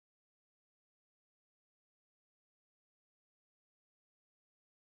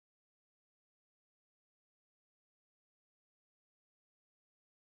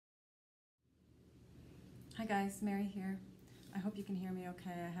Hi guys, Mary here. I hope you can hear me okay.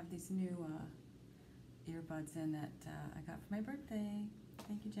 I have these new earbuds in that I got for my birthday.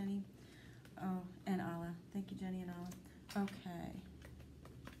 Thank you, Jenny. Oh, and Ala. Thank you, Jenny and Ala. Okay.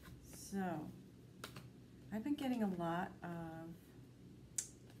 So, I've been getting a lot of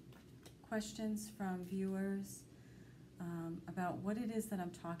questions from viewers about what it is that I'm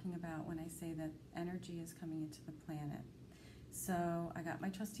talking about when I say that energy is coming into the planet. So, I got my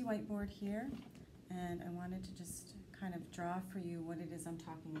trusty whiteboard here, and I wanted to just kind of draw for you what it is I'm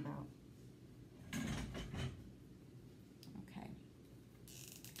talking about. Okay.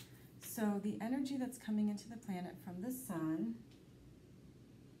 So the energy that's coming into the planet from the sun,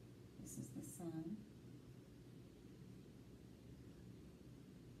 this is the sun,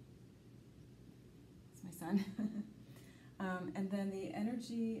 it's my sun, and then the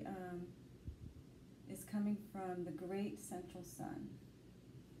energy is coming from the great central sun.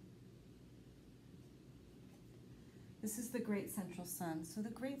 This is the great central sun. So the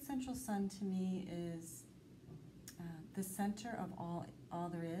great central sun to me is the center of all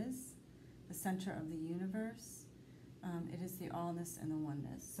there is, the center of the universe. It is the allness and the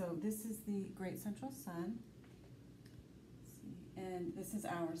oneness. So this is the great central sun. Let's see. And this is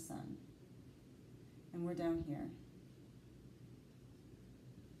our sun. And we're down here.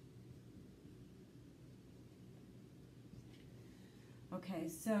 Okay,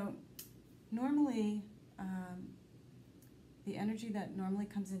 so normally the energy that normally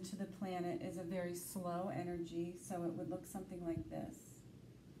comes into the planet is a very slow energy, so it would look something like this.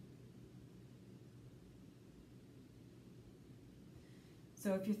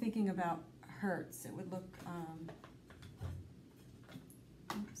 So if you're thinking about hertz, it would look,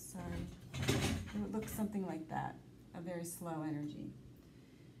 it would look something like that, a very slow energy.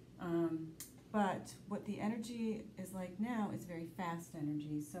 But what the energy is like now is very fast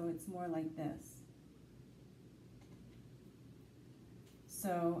energy, so it's more like this.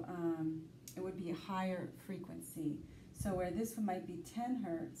 So it would be a higher frequency. So where this one might be 10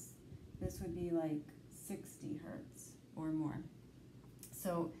 hertz, this would be like 60 hertz or more.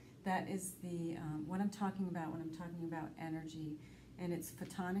 So that is the what I'm talking about when I'm talking about energy. And it's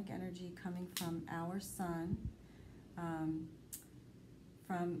photonic energy coming from our sun.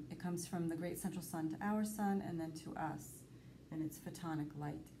 It comes from the great central sun to our sun and then to us. And it's photonic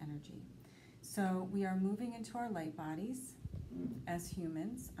light energy. So we are moving into our light bodies as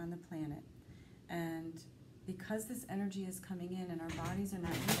humans on the planet, and because this energy is coming in and our bodies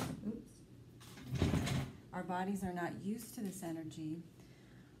are not used to this energy,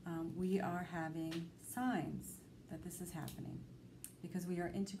 we are having signs that this is happening because we are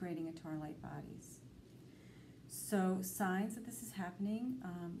integrating into our light bodies. So signs that this is happening,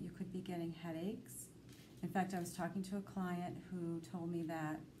 you could be getting headaches. In fact, I was talking to a client who told me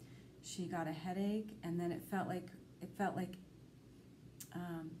that she got a headache and then it felt like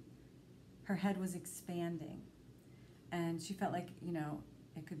her head was expanding, and she felt like, you know,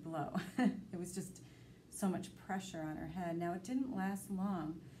 it could blow. It was just so much pressure on her head. Now, it didn't last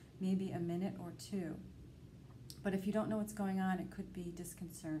long, maybe a minute or two, but if you don't know what's going on, it could be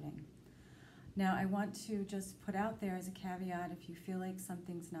disconcerting. Now, I want to just put out there as a caveat, if you feel like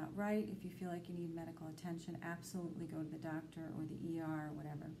something's not right, if you feel like you need medical attention, absolutely go to the doctor or the ER or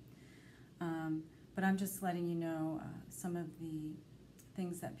whatever. But I'm just letting you know some of the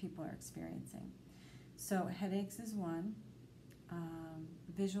things that people are experiencing. So headaches is one,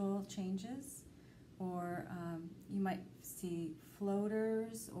 visual changes, or you might see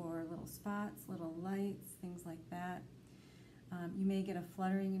floaters or little spots, little lights, things like that. You may get a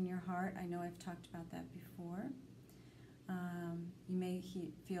fluttering in your heart. I know I've talked about that before. You may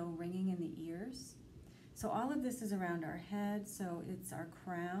feel ringing in the ears. So all of this is around our head, so it's our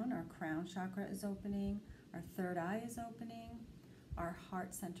crown chakra is opening, our third eye is opening, our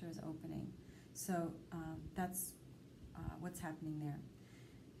heart center is opening. So that's what's happening there.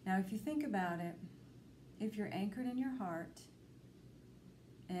 Now if you think about it, if you're anchored in your heart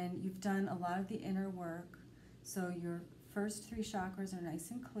and you've done a lot of the inner work, so your first three chakras are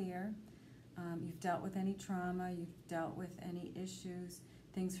nice and clear, you've dealt with any trauma, you've dealt with any issues,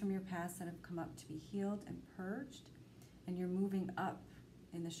 things from your past that have come up to be healed and purged, and you're moving up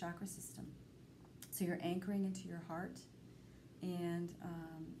in the chakra system. So you're anchoring into your heart and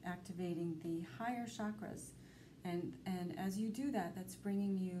activating the higher chakras. And as you do that, that's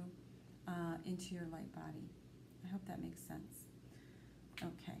bringing you into your light body. I hope that makes sense.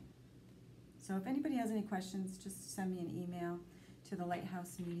 Okay. So if anybody has any questions, just send me an email to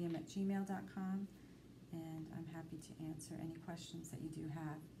thelighthousemedium@gmail.com, and I'm happy to answer any questions that you do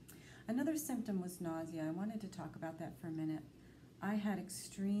have. Another symptom was nausea. I wanted to talk about that for a minute. I had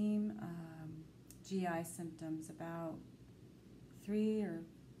extreme GI symptoms about 3 or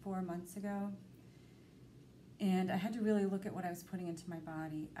 4 months ago. And I had to really look at what I was putting into my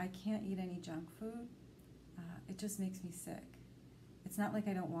body. I can't eat any junk food. It just makes me sick. It's not like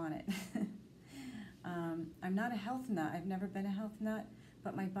I don't want it. I'm not a health nut. I've never been a health nut,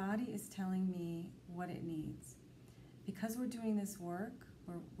 but my body is telling me what it needs. Because we're doing this work,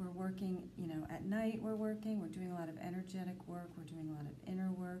 we're working, you know, at night we're doing a lot of energetic work, we're doing a lot of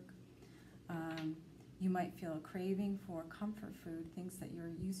inner work. You might feel a craving for comfort food, things that you're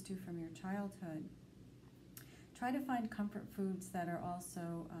used to from your childhood. Try to find comfort foods that are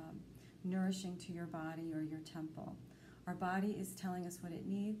also nourishing to your body or your temple. Our body is telling us what it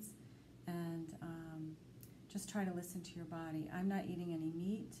needs, and just try to listen to your body. I'm not eating any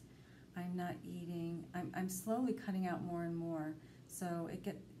meat. I'm slowly cutting out more and more, so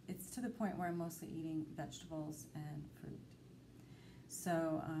it's to the point where I'm mostly eating vegetables and fruit.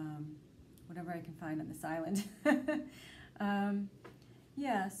 So whatever I can find on this island.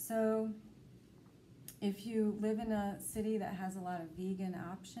 Yeah, so if you live in a city that has a lot of vegan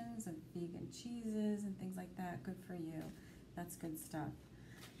options, of vegan cheeses and things like that, good for you. That's good stuff.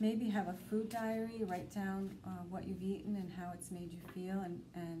 Maybe have a food diary, write down what you've eaten and how it's made you feel,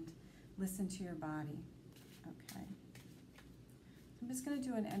 and listen to your body. Okay. I'm just going to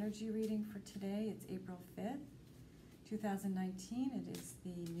do an energy reading for today. It's April 5th, 2019. It is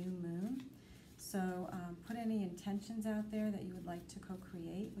the new moon. So put any intentions out there that you would like to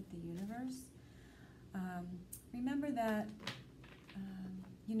co-create with the universe. Remember that,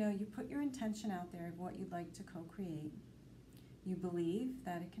 you know, you put your intention out there of what you'd like to co-create. You believe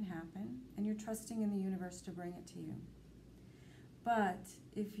that it can happen, and you're trusting in the universe to bring it to you. But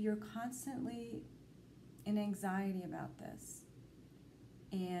if you're constantly in anxiety about this,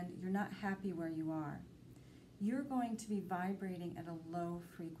 and you're not happy where you are, you're going to be vibrating at a low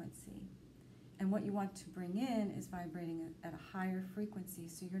frequency. And what you want to bring in is vibrating at a higher frequency,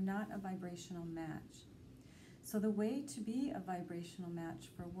 so you're not a vibrational match. So the way to be a vibrational match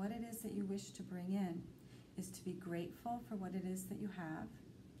for what it is that you wish to bring in is to be grateful for what it is that you have.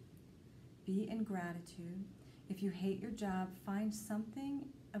 Be in gratitude. If you hate your job, find something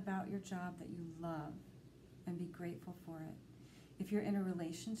about your job that you love and be grateful for it. If you're in a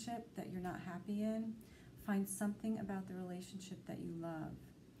relationship that you're not happy in, find something about the relationship that you love.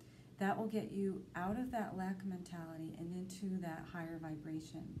 That will get you out of that lack mentality and into that higher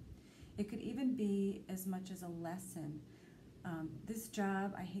vibration. It could even be as much as a lesson. This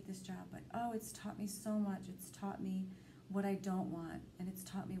job, I hate this job, but oh, it's taught me so much. It's taught me what I don't want, and it's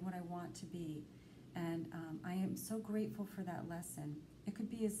taught me what I want to be. And I am so grateful for that lesson. It could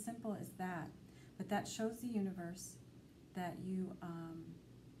be as simple as that, but that shows the universe that you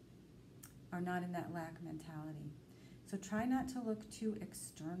are not in that lack mentality. So try not to look too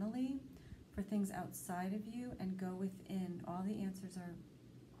externally for things outside of you, and go within. All the answers are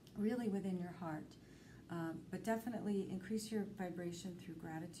really within your heart. But definitely increase your vibration through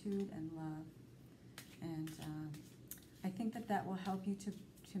gratitude and love. And I think that that will help you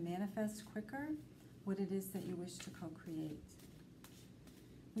to manifest quicker what it is that you wish to co-create.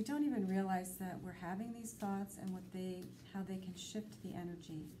 We don't even realize that we're having these thoughts and how they can shift the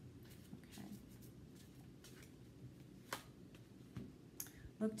energy. Okay.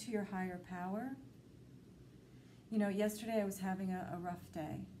 Look to your higher power. You know, yesterday I was having a rough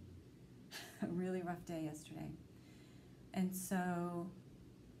day. A really rough day yesterday. And so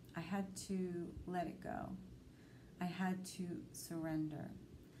I had to let it go. I had to surrender.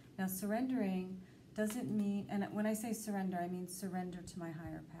 Now, surrendering doesn't mean, and when I say surrender, I mean surrender to my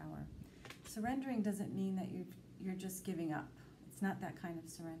higher power. Surrendering doesn't mean that you're just giving up. It's not that kind of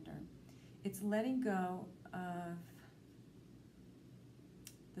surrender. It's letting go of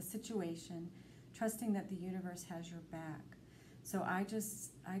the situation, trusting that the universe has your back. So I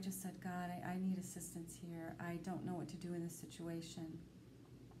just said, God, I need assistance here. I don't know what to do in this situation.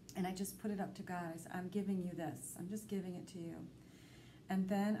 And I just put it up to God. I said, I'm giving you this. I'm just giving it to you. And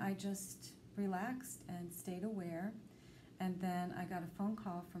then I just relaxed and stayed aware. And then I got a phone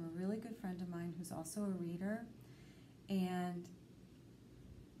call from a really good friend of mine who's also a reader. And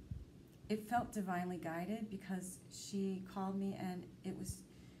it felt divinely guided, because she called me, and it was,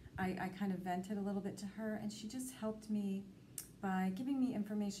 I kind of vented a little bit to her, and she just helped me by giving me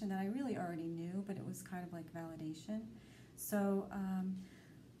information that I really already knew, but it was kind of like validation. So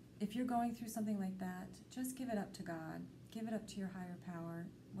if you're going through something like that, just give it up to God. Give it up to your higher power,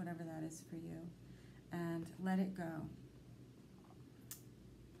 whatever that is for you, and let it go.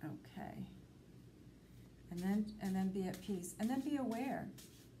 Okay. And then be at peace. And then be aware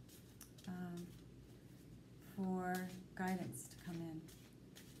for guidance to come in.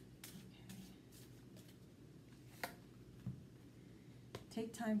 Okay.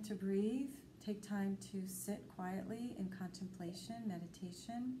 Take time to breathe. Take time to sit quietly in contemplation,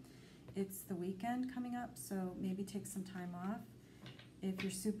 meditation. It's the weekend coming up, so maybe take some time off. If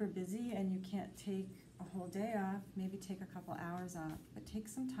you're super busy and you can't take a whole day off, maybe take a couple hours off, but take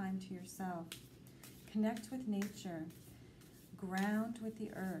some time to yourself. Connect with nature. Ground with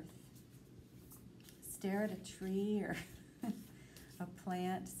the earth. Stare at a tree or a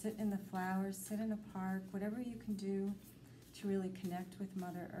plant. Sit in the flowers, sit in a park, whatever you can do to really connect with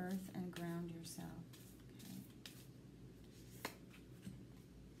Mother Earth and ground yourself. Okay.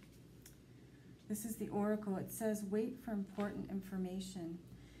 This is the oracle. It says, wait for important information.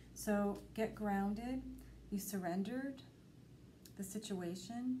 So get grounded. You surrendered the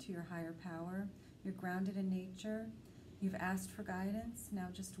situation to your higher power. You're grounded in nature. You've asked for guidance. Now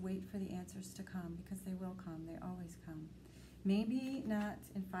just wait for the answers to come, because they will come. They always come. Maybe not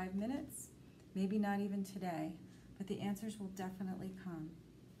in 5 minutes, maybe not even today, but the answers will definitely come.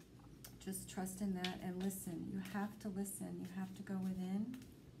 Just trust in that and listen. You have to listen. You have to go within,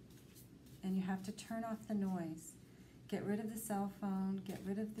 and you have to turn off the noise. Get rid of the cell phone. Get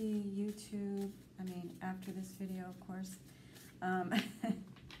rid of the YouTube. I mean, after this video, of course.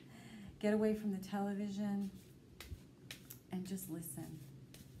 Get away from the television and just listen.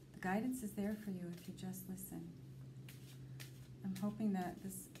 The guidance is there for you if you just listen. I'm hoping that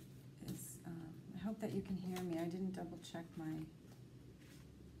this is, I hope that you can hear me. I didn't double check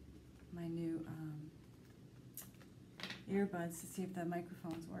my new earbuds to see if the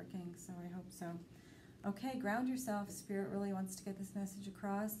microphone's working, so I hope so. Okay, ground yourself. Spirit really wants to get this message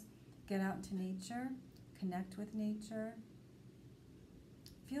across. Get out into nature. Connect with nature.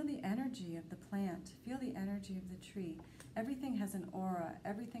 Feel the energy of the plant. Feel the energy of the tree. Everything has an aura.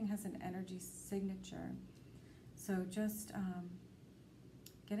 Everything has an energy signature. So just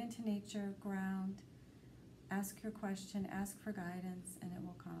get into nature, ground, ask your question, ask for guidance, and it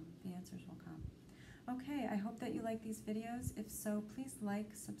will come. The answers will come. Okay, I hope that you like these videos. If so, please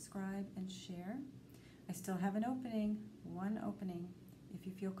like, subscribe, and share. I still have an opening, one opening. If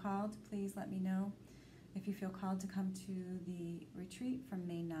you feel called, please let me know. If you feel called to come to the retreat from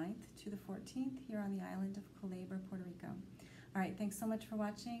May 9th to the 14th here on the island of Culebra, Puerto Rico. All right, thanks so much for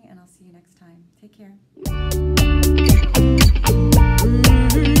watching, and I'll see you next time. Take care.